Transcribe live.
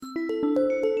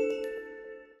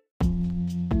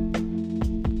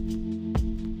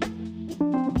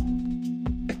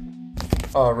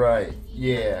Alright,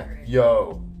 yeah,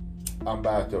 yo, I'm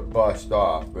about to bust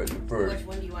off, but first, Which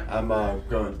one do you want? I'm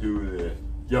gonna do this.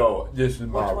 Yo, this is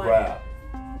my Which one? rap.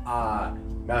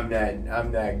 I'm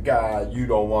that guy you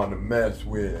don't want to mess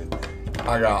with.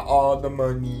 I got all the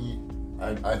money.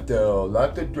 I sell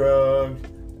lots of drugs.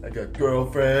 I got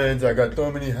girlfriends. I got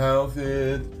so many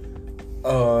houses.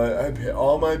 I pay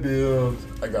all my bills.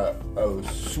 I got a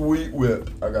sweet whip.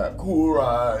 I got cool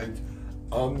rides.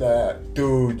 I'm that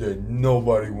dude that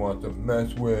nobody wants to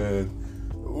mess with.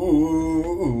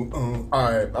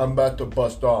 Alright, I'm about to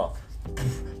bust off.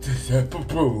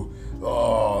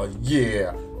 Oh,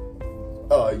 yeah.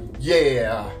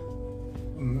 Yeah.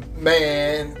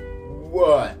 Man,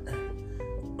 what?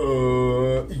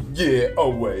 Yeah.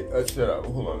 Oh, wait. Shut up.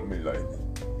 Hold on, let me light it.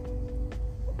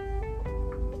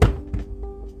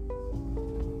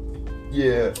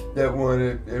 Yeah, that one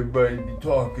that everybody be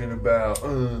talking about.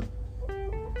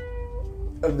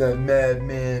 I'm that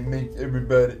madman, makes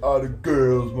everybody, all the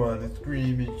girls want to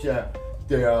scream and shout.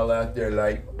 They're all out there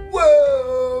like,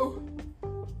 whoa!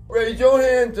 Raise your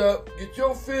hands up, get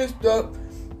your fist up.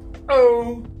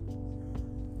 Oh!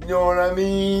 You know what I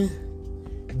mean?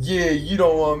 Yeah, you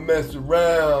don't want to mess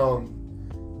around,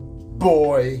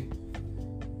 boy.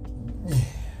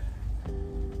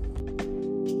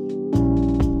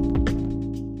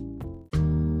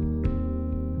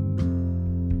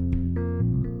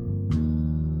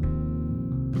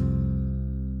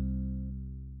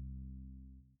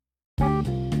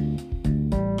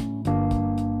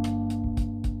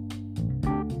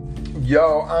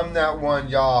 Yo, I'm that one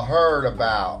y'all heard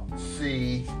about.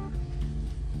 See,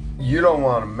 you don't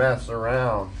want to mess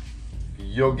around.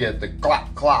 You'll get the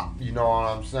clop clop. You know what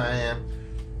I'm saying?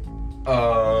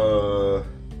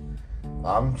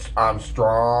 I'm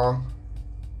strong.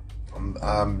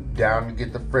 I'm down to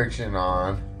get the friction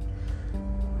on.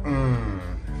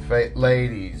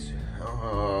 Ladies,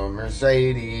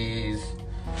 Mercedes.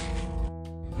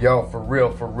 Yo, for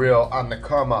real, on the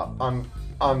come up, on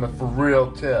the for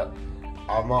real tip.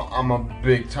 I'm a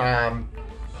big time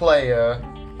player.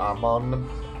 I'm on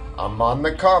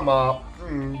the come up.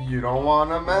 You don't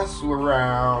wanna mess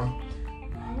around,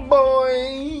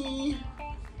 boy.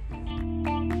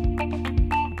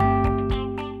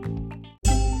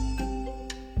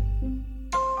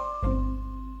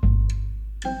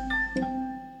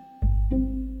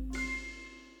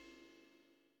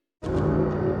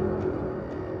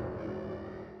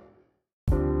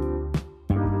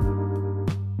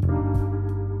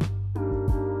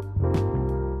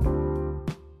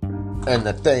 And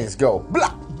the things go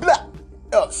blah, blah,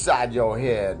 upside your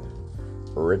head.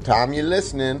 Every time you're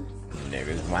listening,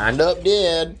 niggas wind up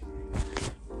dead.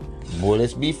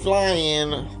 Bullets be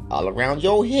flying all around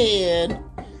your head.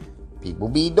 People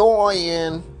be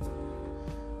dying.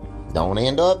 Don't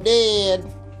end up dead.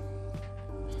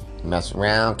 Mess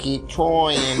around, keep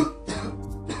trying.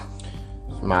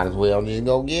 Might as well just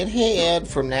go get head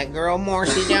from that girl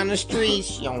Marcy down the street.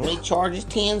 She only charges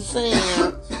 10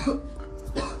 cents.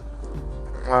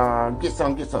 Get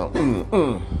some.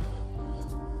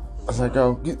 I said,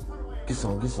 go, get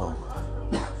some. Go,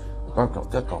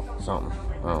 something.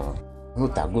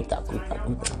 Guta.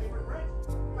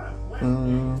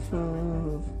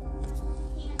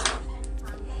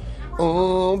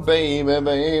 Oh,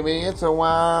 baby, it's a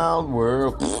wild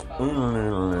world.